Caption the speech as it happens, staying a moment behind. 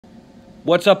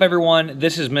What's up, everyone?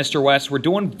 This is Mr. West. We're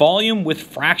doing volume with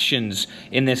fractions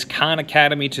in this Khan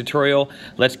Academy tutorial.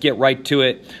 Let's get right to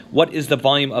it. What is the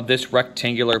volume of this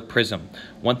rectangular prism?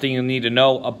 One thing you need to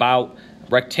know about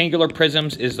rectangular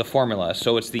prisms is the formula.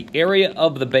 So it's the area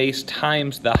of the base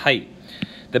times the height.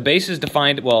 The base is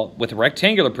defined, well, with a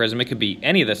rectangular prism, it could be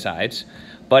any of the sides,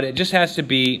 but it just has to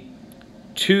be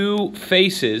two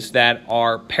faces that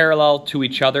are parallel to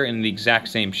each other in the exact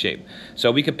same shape. So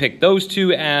we could pick those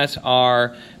two as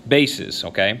our bases,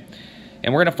 okay?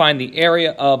 And we're going to find the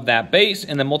area of that base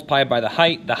and then multiply it by the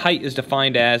height. The height is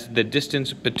defined as the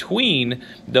distance between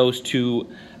those two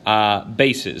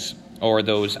bases, or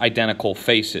those identical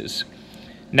faces.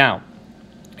 Now,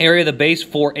 area of the base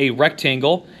for a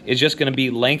rectangle is just going to be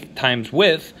length times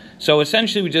width. So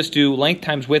essentially we just do length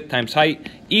times width times height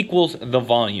equals the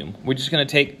volume. We're just going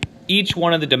to take each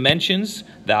one of the dimensions,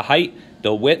 the height,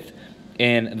 the width,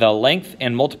 and the length,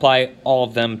 and multiply all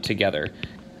of them together.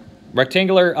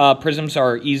 Rectangular prisms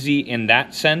are easy in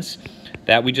that sense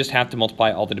that we just have to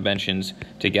multiply all the dimensions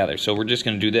together. So we're just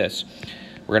going to do this.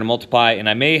 We're going to multiply, and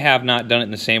I may have not done it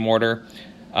in the same order.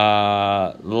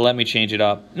 Let me change it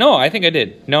up. No, I think I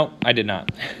did. No, I did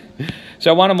not.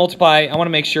 So I want to multiply. I want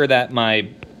to make sure that my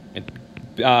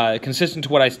consistent to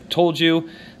what I told you,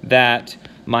 that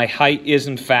my height is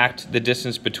in fact the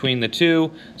distance between the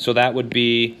two. So that would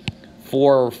be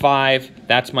 4 or 5.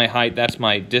 That's my height. That's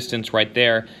my distance right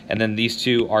there. And then these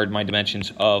two are my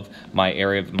dimensions of my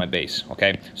area of my base.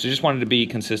 Okay. So just wanted to be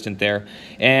consistent there.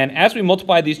 And as we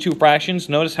multiply these two fractions,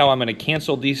 notice how I'm going to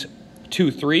cancel these two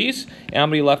 3's, and I'm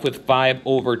going to be left with 5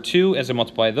 over 2 as I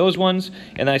multiply those ones,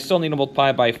 and then I still need to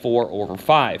multiply by 4 over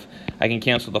 5. I can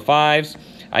cancel the 5's.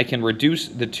 I can reduce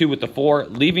the 2 with the 4,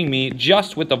 leaving me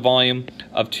just with the volume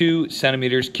of 2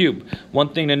 centimeters cubed. One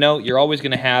thing to note, you're always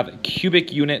going to have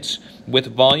cubic units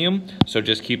with volume, so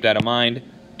just keep that in mind.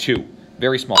 2.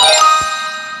 Very small.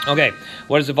 Okay,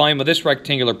 what is the volume of this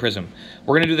rectangular prism?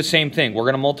 We're going to do the same thing. We're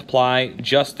going to multiply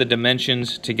just the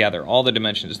dimensions together, all the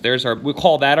dimensions. There's our, we'll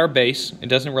call that our base. It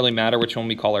doesn't really matter which one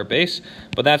we call our base,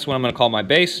 but that's what I'm going to call my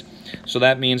base. So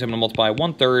that means I'm going to multiply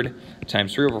 1/3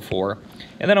 times 3 over 4,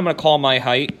 and then I'm going to call my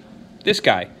height this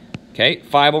guy, okay,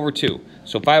 5 over 2.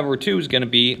 So 5 over 2 is going to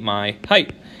be my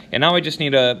height. And now I just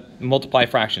need to multiply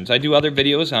fractions. I do other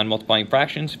videos on multiplying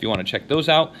fractions if you want to check those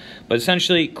out. But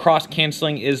essentially,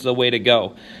 cross-canceling is the way to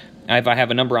go. If I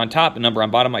have a number on top, a number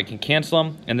on bottom, I can cancel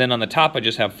them. And then on the top, I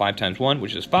just have 5 times 1,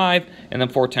 which is 5. And then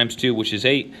 4 times 2, which is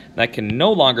 8. That can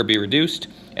no longer be reduced.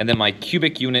 And then my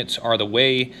cubic units are the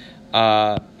way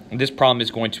this problem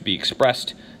is going to be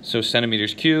expressed. So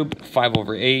centimeters cubed, 5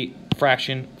 over 8,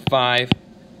 fraction, 5,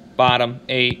 bottom,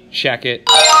 8, check it.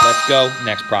 Let's go,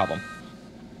 next problem.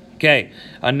 Okay,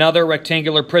 another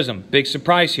rectangular prism. Big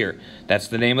surprise here. That's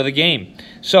the name of the game.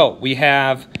 So we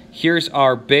have, here's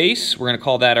our base. We're going to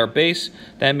call that our base.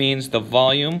 That means the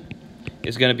volume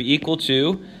is going to be equal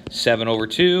to 7 over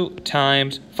 2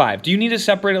 times 5. Do you need to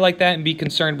separate it like that and be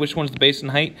concerned which one's the base and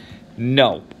height?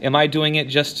 No. Am I doing it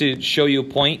just to show you a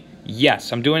point?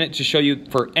 Yes, I'm doing it to show you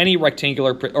for any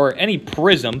rectangular, or any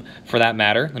prism for that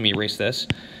matter. Let me erase this.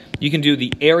 You can do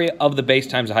the area of the base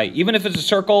times the height, even if it's a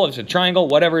circle, if it's a triangle,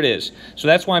 whatever it is. So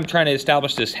that's why I'm trying to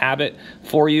establish this habit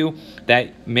for you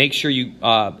that makes sure you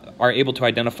are able to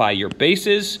identify your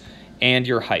bases and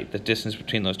your height, the distance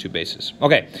between those two bases.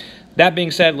 Okay, that being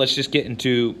said, let's just get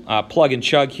into plug and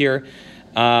chug here.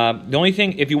 The only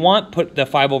thing, if you want, put the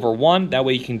 5 over 1. That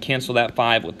way you can cancel that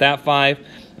 5 with that 5.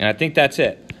 And I think that's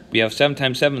it. We have 7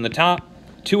 times 7 in the top,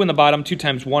 2 in the bottom, 2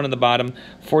 times 1 in the bottom,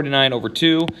 49 over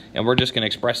 2, and we're just going to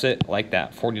express it like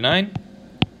that. 49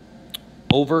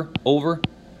 over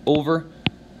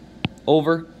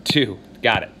 2.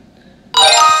 Got it.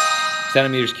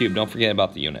 Centimeters cubed. Don't forget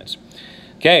about the units.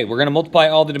 Okay, we're going to multiply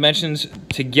all the dimensions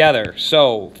together.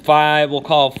 So 5, we'll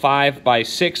call 5 by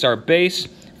 6 our base,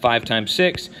 5 times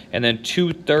 6, and then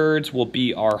 2/3 will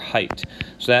be our height.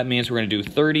 So that means we're going to do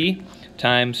 30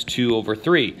 times 2 over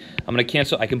 3. I'm going to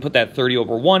cancel. I can put that 30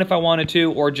 over 1 if I wanted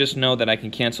to, or just know that I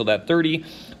can cancel that 30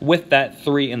 with that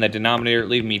 3 in the denominator,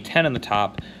 leaving me 10 on the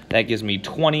top. That gives me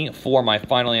 20 for my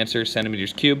final answer,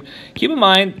 centimeters cubed. Keep in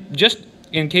mind, just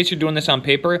in case you're doing this on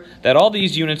paper, that all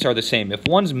these units are the same. If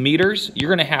one's meters, you're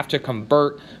going to have to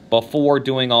convert before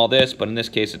doing all this, but in this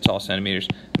case, it's all centimeters.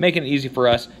 Making it easy for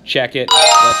us. Check it.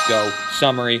 Let's go.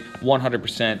 Summary,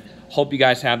 100%. Hope you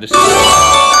guys have the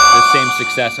same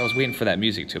success. I was waiting for that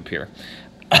music to appear.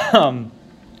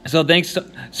 So thanks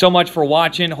so much for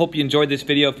watching. Hope you enjoyed this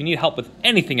video. If you need help with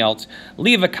anything else,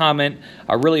 leave a comment.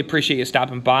 I really appreciate you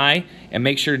stopping by, and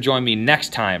make sure to join me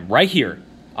next time right here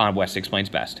on West Explains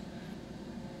Best.